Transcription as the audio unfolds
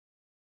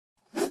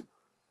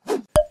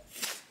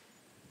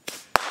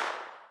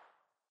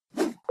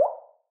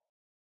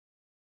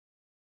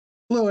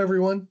Hello,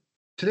 everyone.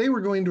 Today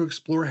we're going to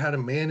explore how to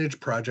manage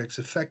projects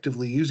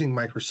effectively using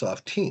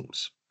Microsoft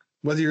Teams.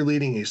 Whether you're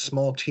leading a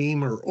small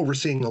team or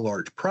overseeing a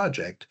large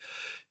project,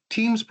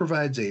 Teams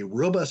provides a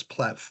robust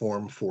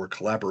platform for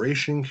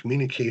collaboration,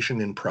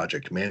 communication, and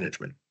project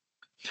management.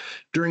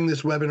 During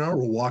this webinar,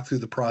 we'll walk through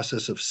the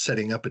process of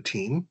setting up a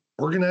team,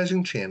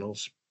 organizing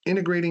channels,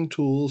 integrating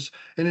tools,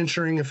 and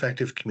ensuring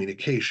effective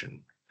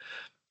communication.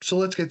 So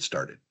let's get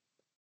started.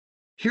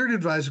 Here at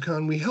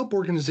Advisicon, we help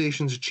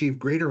organizations achieve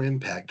greater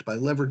impact by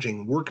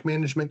leveraging work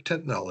management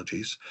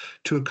technologies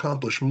to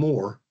accomplish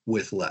more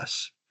with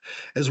less.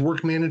 As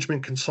work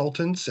management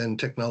consultants and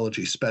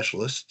technology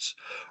specialists,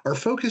 our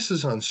focus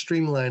is on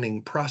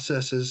streamlining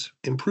processes,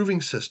 improving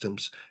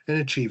systems, and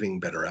achieving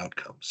better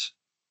outcomes.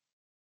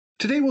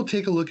 Today, we'll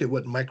take a look at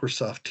what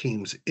Microsoft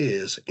Teams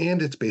is and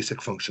its basic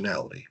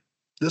functionality.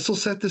 This will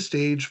set the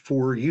stage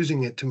for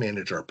using it to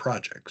manage our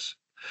projects.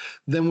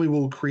 Then we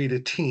will create a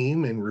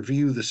team and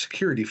review the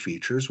security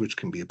features which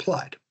can be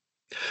applied.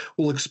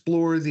 We'll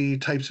explore the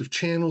types of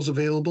channels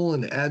available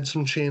and add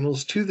some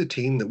channels to the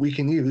team that we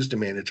can use to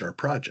manage our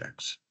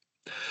projects.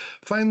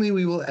 Finally,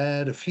 we will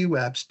add a few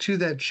apps to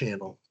that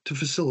channel to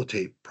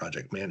facilitate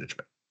project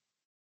management.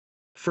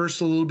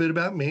 First, a little bit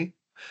about me.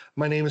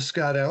 My name is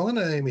Scott Allen.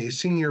 I am a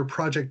senior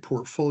project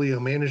portfolio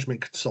management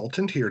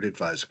consultant here at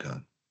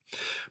Advisicon.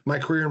 My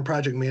career in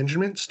project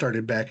management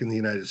started back in the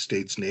United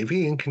States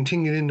Navy and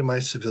continued into my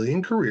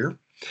civilian career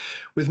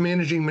with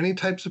managing many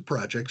types of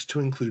projects to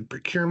include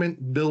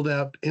procurement,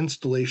 build-out,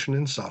 installation,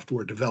 and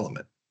software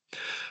development.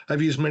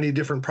 I've used many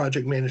different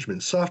project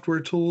management software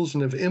tools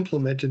and have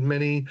implemented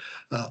many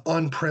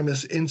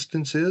on-premise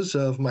instances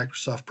of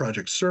Microsoft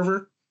Project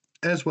Server,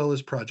 as well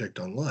as Project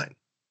Online.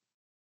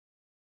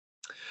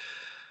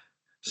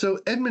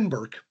 So Edmund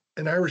Burke,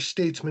 an Irish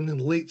statesman in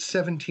the late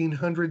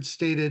 1700s,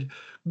 stated,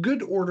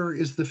 "Good order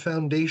is the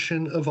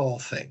foundation of all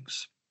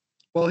things."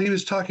 While he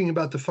was talking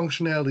about the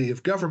functionality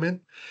of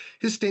government,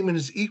 his statement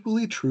is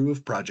equally true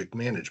of project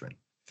management.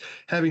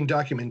 Having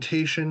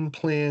documentation,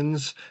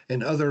 plans,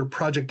 and other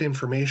project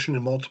information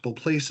in multiple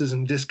places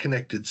and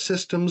disconnected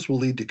systems will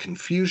lead to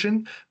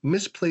confusion,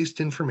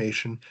 misplaced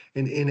information,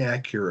 and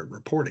inaccurate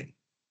reporting.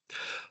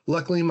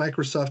 Luckily,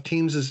 Microsoft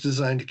Teams is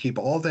designed to keep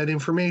all that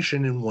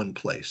information in one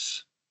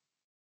place.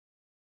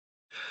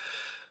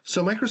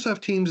 So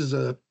Microsoft Teams is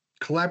a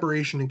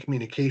collaboration and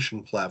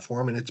communication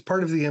platform, and it's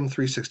part of the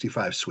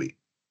M365 suite.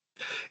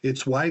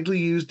 It's widely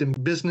used in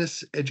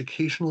business,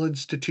 educational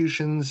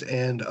institutions,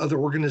 and other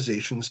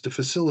organizations to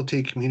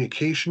facilitate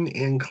communication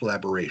and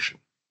collaboration.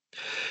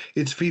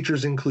 Its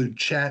features include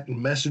chat and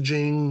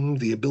messaging,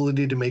 the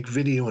ability to make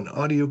video and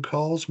audio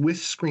calls with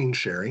screen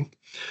sharing,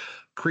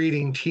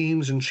 creating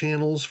teams and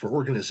channels for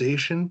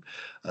organization,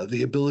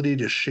 the ability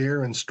to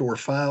share and store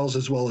files,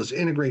 as well as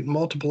integrate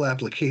multiple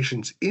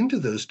applications into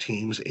those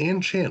teams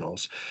and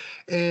channels,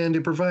 and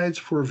it provides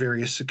for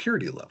various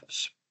security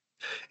levels.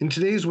 In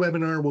today's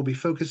webinar, we'll be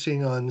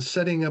focusing on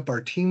setting up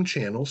our team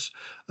channels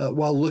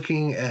while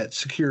looking at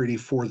security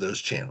for those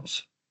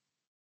channels.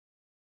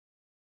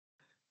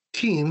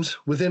 Teams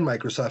within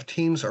Microsoft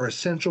Teams are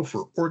essential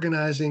for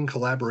organizing,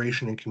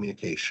 collaboration, and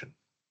communication.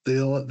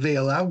 They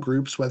allow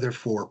groups, whether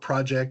for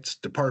projects,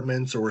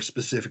 departments, or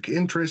specific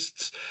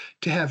interests,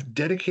 to have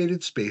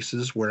dedicated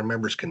spaces where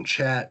members can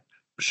chat,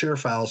 share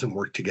files, and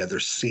work together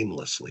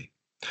seamlessly.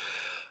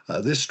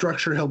 This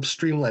structure helps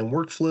streamline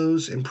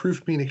workflows,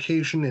 improve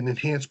communication, and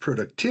enhance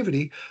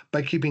productivity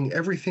by keeping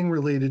everything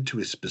related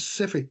to a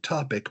specific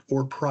topic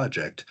or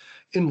project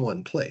in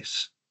one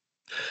place.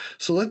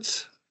 So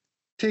let's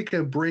take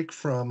a break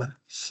from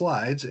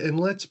slides and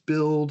let's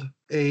build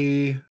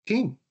a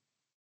team.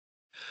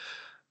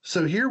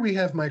 So here we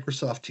have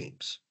Microsoft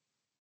Teams.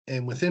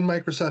 And within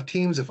Microsoft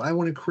Teams, if I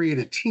want to create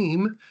a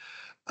team,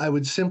 I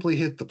would simply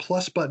hit the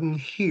plus button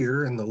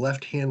here in the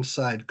left-hand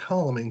side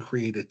column and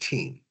create a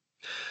team.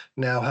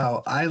 Now,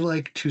 how I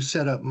like to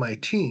set up my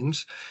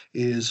teams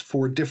is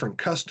for different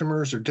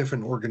customers or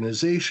different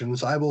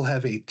organizations, I will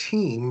have a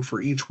team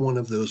for each one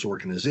of those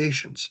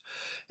organizations.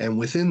 And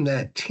within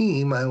that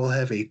team, I will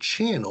have a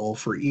channel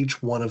for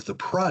each one of the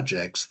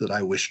projects that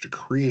I wish to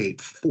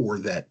create for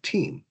that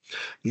team.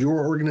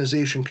 Your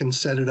organization can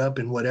set it up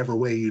in whatever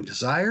way you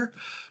desire,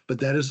 but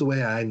that is the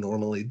way I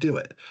normally do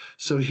it.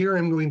 So here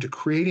I'm going to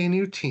create a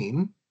new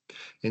team.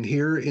 And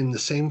here in the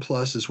same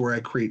plus is where I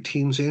create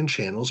teams and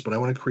channels, but I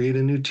want to create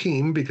a new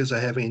team because I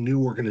have a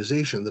new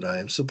organization that I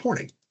am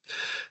supporting.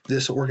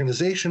 This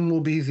organization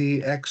will be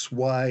the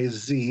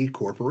XYZ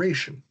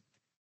Corporation.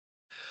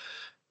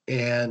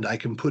 And I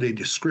can put a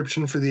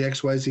description for the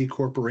XYZ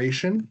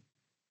Corporation,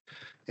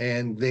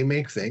 and they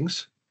make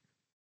things.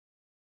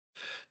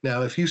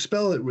 Now, if you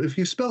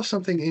spell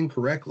something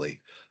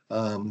incorrectly,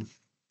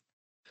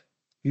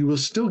 you will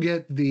still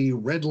get the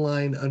red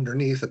line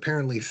underneath.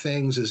 Apparently,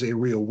 things is a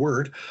real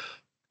word,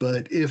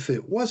 but if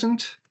it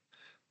wasn't,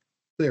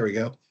 there we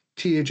go.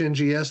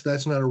 THNGS,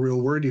 that's not a real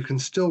word. You can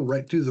still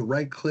do the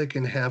right click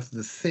and have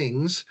the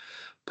things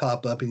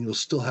pop up, and you'll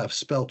still have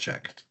spell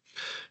check.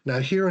 Now,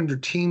 here under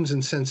Teams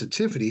and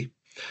Sensitivity,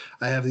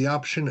 I have the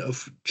option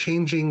of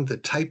changing the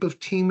type of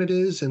team it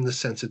is and the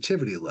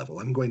sensitivity level.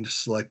 I'm going to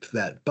select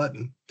that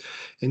button.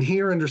 And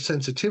here under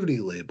sensitivity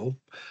label,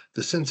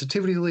 the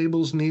sensitivity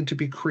labels need to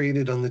be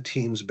created on the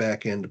team's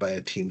back end by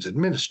a team's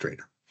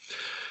administrator.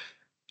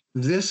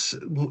 This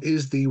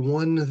is the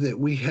one that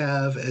we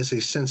have as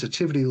a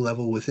sensitivity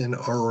level within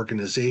our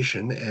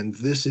organization, and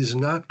this is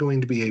not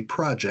going to be a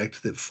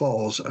project that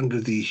falls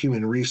under the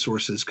Human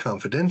Resources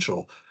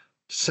Confidential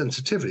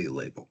sensitivity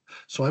label.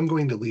 So I'm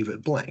going to leave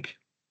it blank.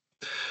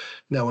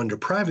 Now under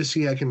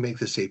privacy, I can make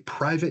this a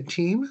private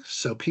team,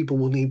 so people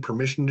will need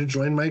permission to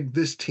join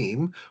this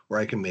team, or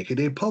I can make it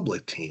a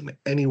public team.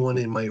 Anyone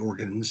in my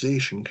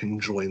organization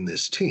can join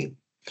this team.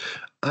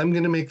 I'm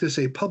going to make this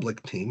a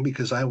public team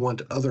because I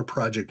want other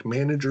project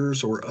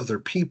managers or other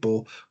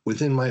people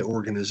within my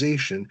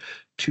organization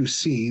to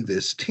see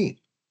this team.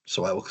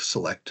 So I will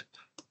select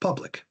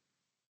public.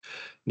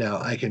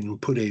 Now I can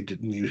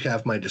you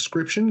have my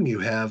description, you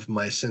have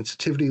my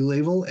sensitivity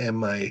label and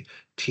my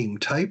team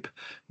type.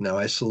 Now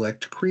I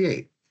select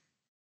create.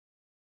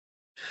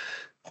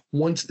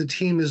 Once the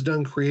team is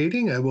done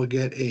creating, I will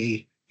get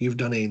you've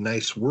done a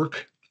nice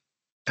work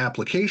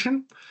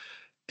application.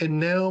 And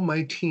now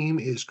my team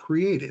is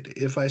created.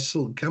 If I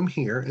come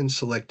here and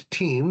select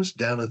teams,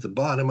 down at the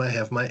bottom, I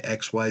have my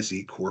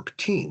XYZ Corp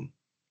team.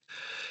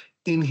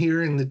 In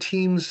here in the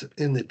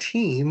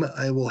team,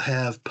 I will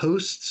have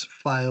posts,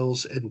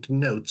 files, and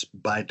notes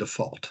by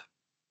default.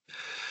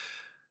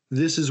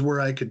 This is where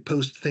I could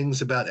post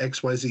things about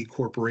XYZ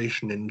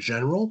Corporation in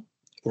general,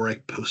 or I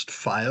could post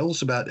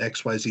files about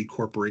XYZ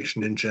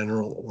Corporation in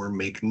general, or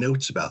make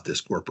notes about this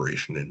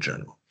corporation in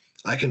general.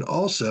 I can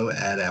also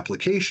add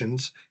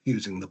applications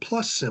using the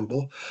plus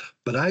symbol,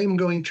 but I am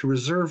going to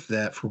reserve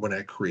that for when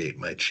I create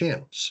my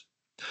channels.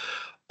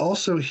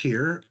 Also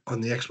here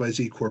on the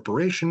XYZ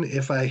Corporation,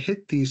 if I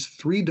hit these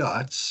three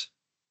dots,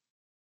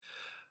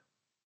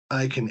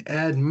 I can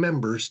add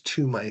members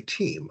to my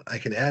team. I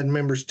can add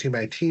members to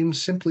my team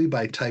simply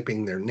by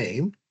typing their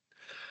name.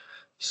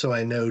 So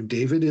I know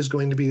David is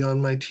going to be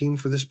on my team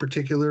for this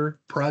particular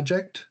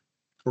project,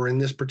 or in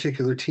this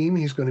particular team,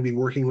 he's going to be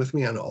working with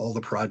me on all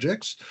the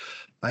projects.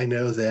 I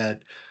know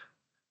that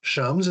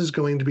Shams is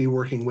going to be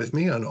working with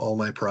me on all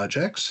my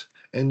projects,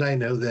 and I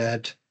know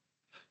that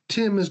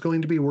Tim is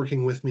going to be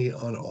working with me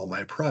on all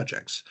my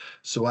projects.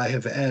 So I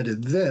have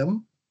added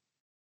them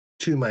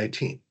to my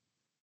team.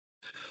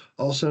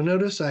 Also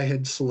notice I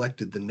had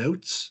selected the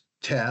Notes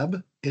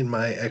tab in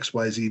my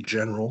XYZ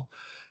General,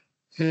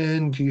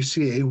 and you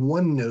see a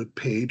OneNote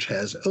page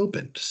has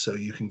opened, so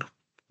you can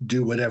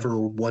do whatever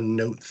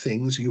OneNote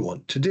things you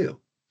want to do.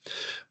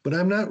 But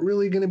I'm not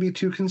really going to be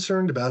too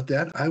concerned about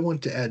that. I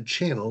want to add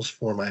channels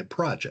for my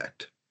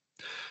project.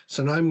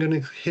 So now I'm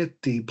going to hit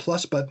the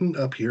plus button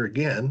up here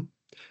again,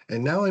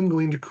 and now I'm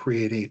going to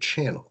create a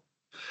channel.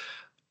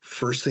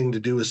 First thing to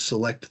do is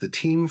select the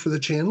team for the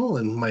channel,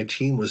 and my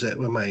team is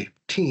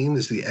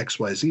the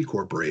XYZ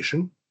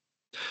Corporation.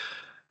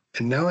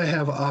 And now I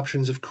have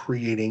options of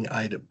creating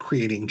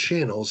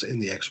channels in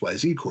the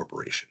XYZ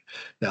Corporation.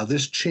 Now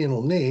this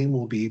channel name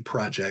will be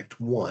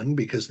Project 1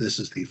 because this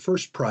is the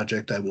first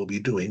project I will be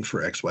doing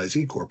for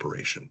XYZ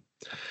Corporation.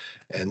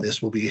 And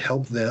this will be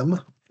help them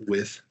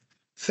with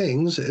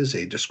things as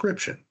a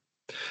description.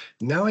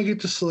 Now I get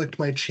to select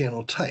my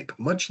channel type.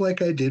 Much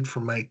like I did for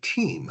my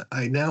team,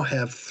 I now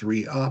have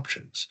three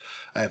options.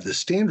 I have the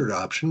standard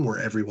option where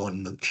everyone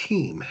in the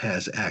team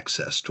has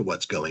access to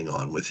what's going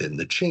on within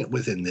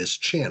this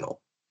channel.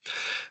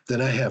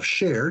 Then I have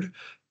shared.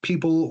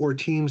 People or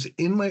teams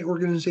in my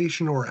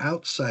organization or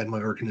outside my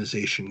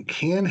organization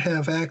can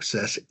have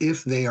access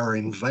if they are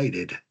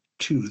invited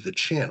to the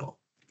channel.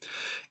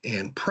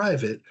 And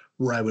private,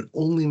 where I would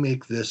only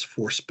make this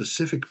for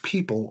specific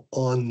people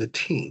on the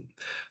team.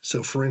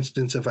 So for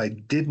instance, if I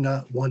did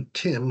not want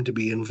Tim to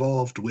be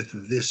involved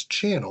with this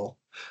channel,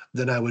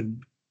 then I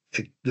would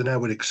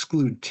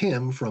exclude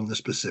Tim from the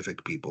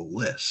specific people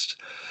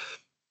list.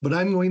 But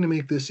I'm going to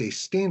make this a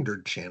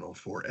standard channel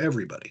for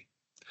everybody.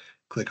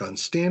 Click on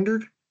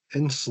Standard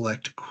and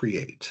select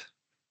Create.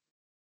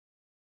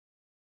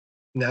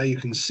 Now you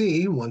can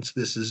see, once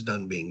this is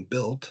done being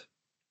built,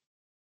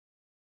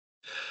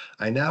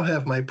 I now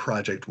have my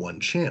Project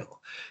 1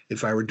 channel.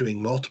 If I were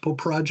doing multiple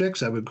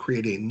projects, I would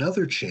create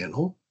another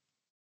channel,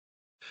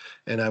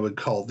 and I would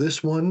call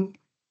this one,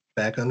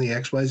 back on the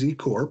XYZ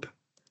Corp,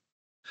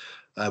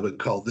 I would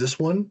call this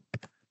one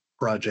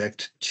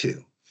Project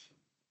 2.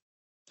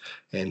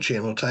 And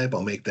channel type,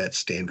 I'll make that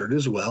standard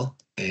as well,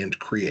 and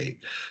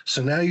create.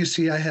 So now you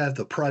see I have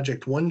the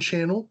Project 1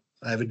 channel.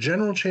 I have a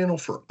general channel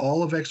for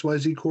all of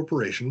XYZ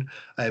Corporation.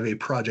 I have a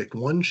Project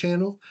 1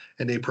 channel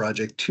and a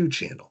Project 2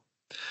 channel.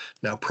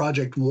 Now,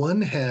 Project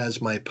 1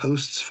 has my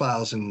posts,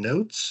 files, and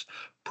notes.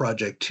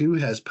 Project 2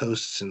 has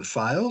posts and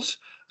files.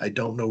 I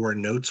don't know where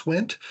notes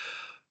went,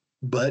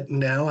 but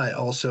now I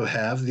also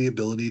have the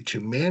ability to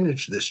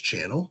manage this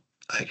channel.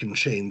 I can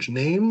change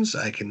names.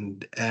 I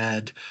can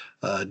add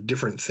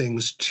different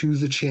things to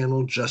the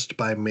channel just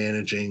by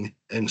managing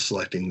and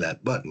selecting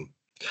that button.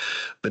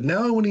 But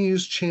now I want to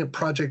use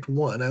project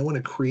one. I want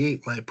to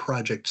create my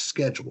project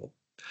schedule.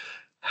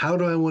 How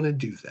do I want to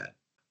do that?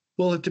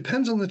 Well, it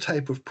depends on the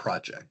type of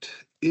project.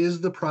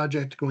 Is the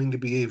project going to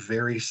be a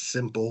very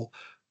simple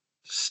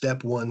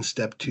step one,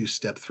 step two,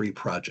 step three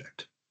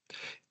project?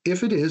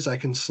 If it is, I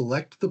can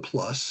select the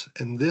plus,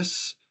 and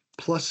this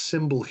plus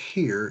symbol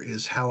here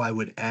is how I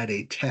would add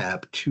a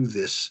tab to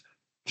this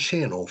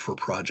channel for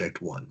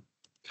project one.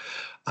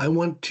 I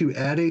want to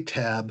add a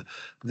tab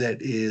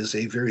that is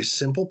a very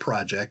simple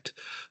project,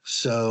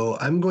 so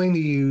I'm going to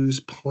use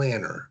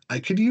Planner. I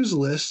could use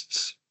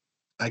lists,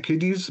 I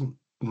could use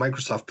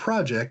Microsoft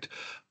Project,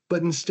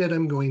 but instead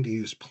I'm going to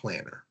use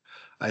Planner.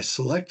 I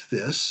select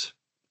this,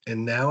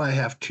 and now I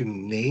have to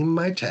name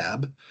my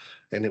tab,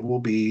 and it will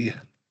be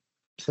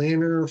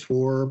Planner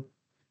for,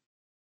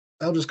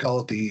 I'll just call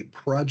it the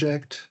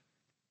Project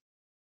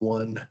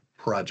One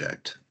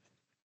project.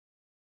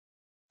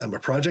 I'm a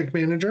project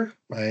manager.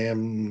 I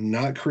am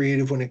not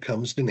creative when it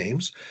comes to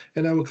names,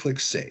 and I will click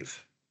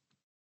Save.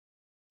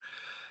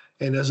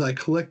 And as I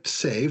click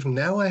Save,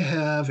 now I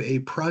have a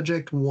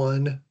Project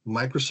One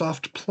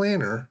Microsoft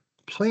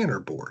planner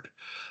board.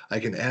 I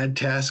can add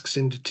tasks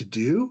into To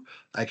Do.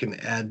 I can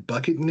add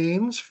bucket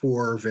names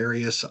for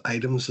various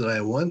items that I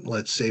want.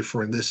 Let's say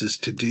for this is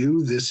To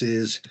Do, this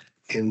is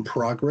In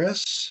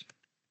Progress.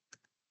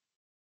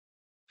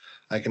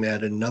 I can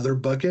add another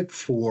bucket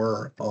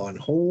for On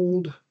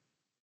Hold,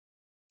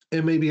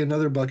 and maybe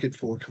another bucket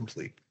for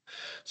Complete.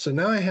 So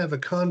now I have a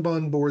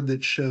Kanban board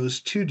that shows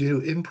To Do,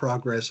 In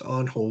Progress,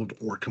 On Hold,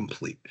 or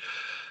Complete.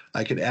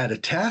 I could add a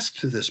task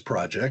to this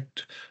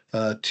project,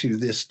 to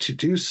this To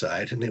Do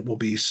side, and it will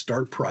be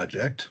Start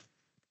Project.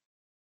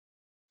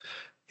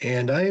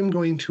 And I am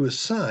going to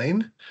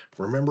assign,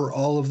 remember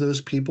all of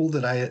those people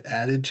that I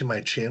added to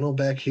my channel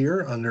back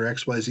here under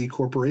XYZ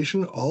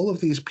Corporation, all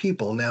of these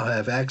people now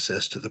have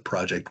access to the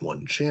Project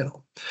One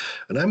channel.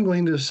 And I'm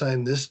going to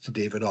assign this to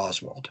David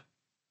Oswald.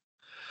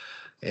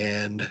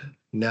 And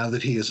now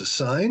that he is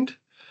assigned,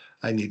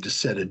 I need to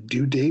set a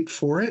due date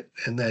for it,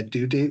 and that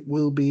due date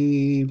will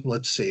be,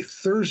 let's say,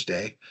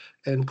 Thursday,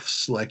 and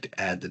select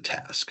Add the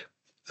Task.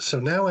 So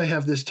now I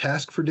have this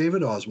task for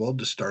David Oswald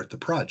to start the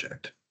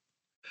project.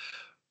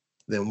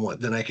 Then what?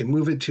 Then I can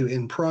move it to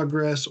In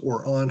Progress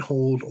or On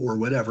Hold or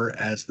whatever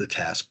as the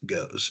task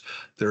goes.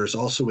 There is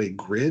also a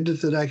grid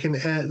that I can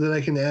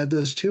add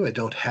this to. I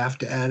don't have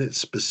to add it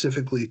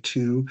specifically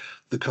to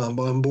the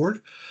Kanban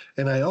board.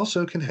 And I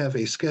also can have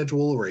a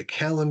schedule or a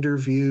calendar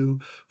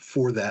view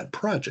for that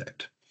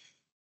project.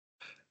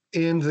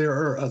 And there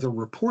are other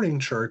reporting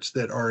charts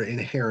that are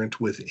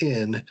inherent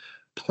within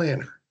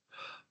Planner.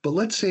 But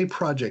let's say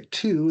project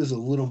two is a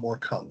little more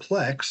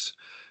complex.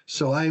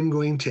 So I'm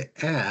going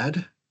to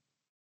add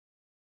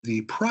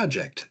the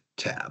Project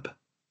tab.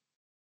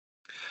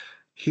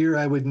 Here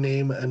I would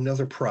name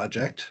another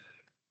project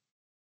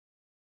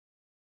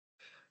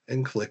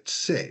and click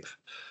Save.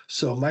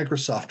 So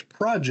Microsoft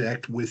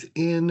Project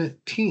within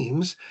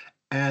Teams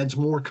adds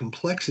more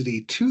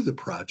complexity to the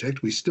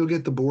project. We still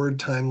get the board,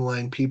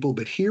 timeline, people,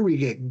 but here we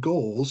get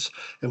goals,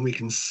 and we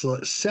can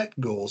set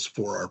goals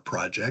for our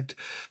project.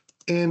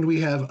 And we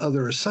have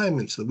other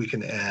assignments that we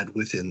can add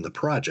within the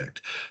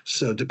project.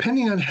 So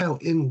depending on how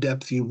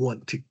in-depth you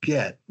want to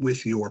get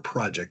with your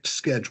project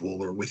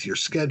schedule or with your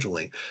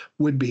scheduling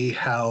would be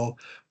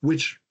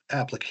which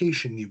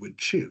application you would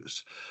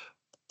choose.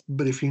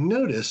 But if you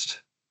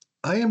noticed,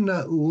 I am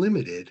not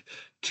limited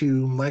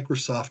to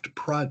Microsoft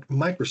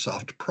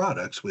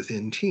products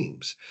within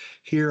Teams.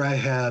 Here I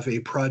have a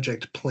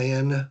project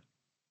plan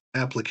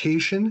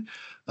application.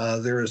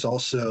 There is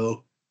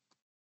also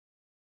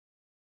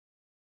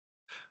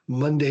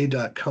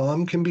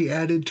Monday.com can be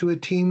added to a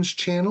Teams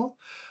channel.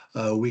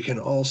 We can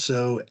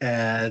also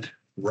add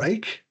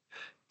Reich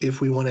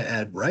if we want to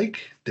add Reich.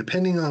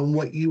 Depending on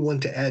what you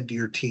want to add to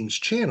your Teams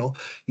channel,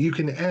 you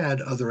can add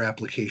other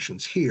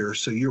applications here.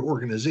 So your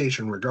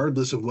organization,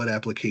 regardless of what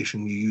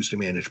application you use to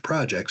manage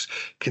projects,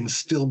 can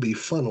still be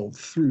funneled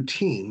through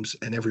Teams,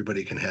 and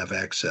everybody can have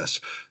access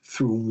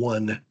through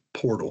one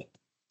portal.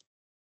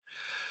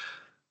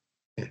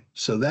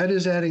 So that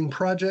is adding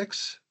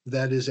projects,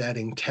 that is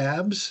adding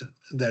tabs,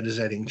 that is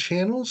adding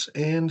channels,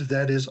 and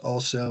that is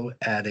also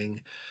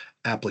adding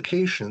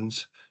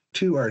applications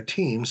to our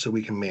team so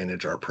we can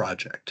manage our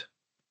project.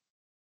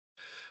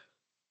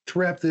 To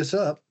wrap this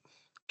up,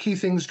 key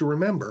things to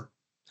remember.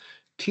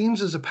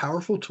 Teams is a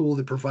powerful tool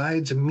that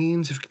provides a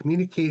means of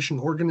communication,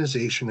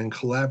 organization, and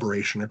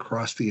collaboration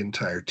across the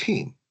entire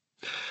team.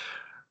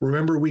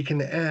 Remember, we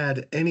can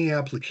add any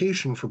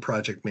application for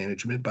project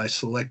management by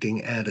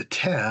selecting Add a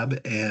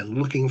Tab and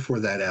looking for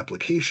that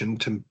application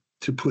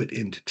to put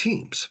into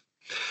Teams.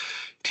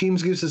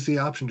 Teams gives us the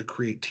option to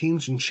create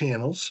teams and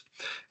channels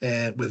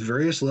and with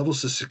various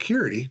levels of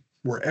security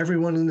where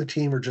everyone in the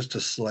team or just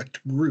a select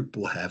group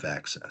will have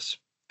access.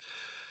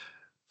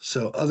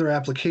 So other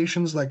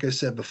applications, like I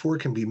said before,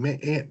 can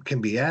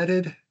be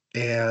added,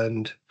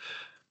 and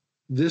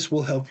this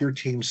will help your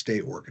team stay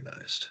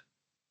organized.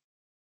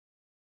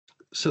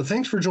 So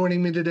thanks for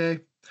joining me today.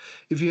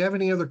 If you have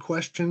any other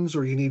questions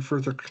or you need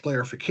further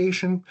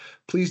clarification,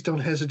 please don't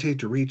hesitate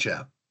to reach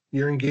out.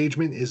 Your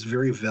engagement is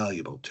very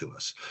valuable to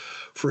us.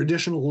 For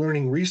additional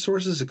learning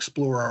resources,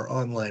 explore our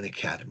online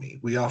academy.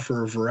 We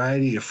offer a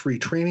variety of free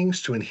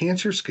trainings to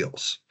enhance your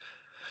skills.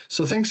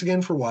 So thanks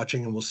again for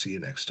watching, and we'll see you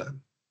next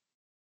time.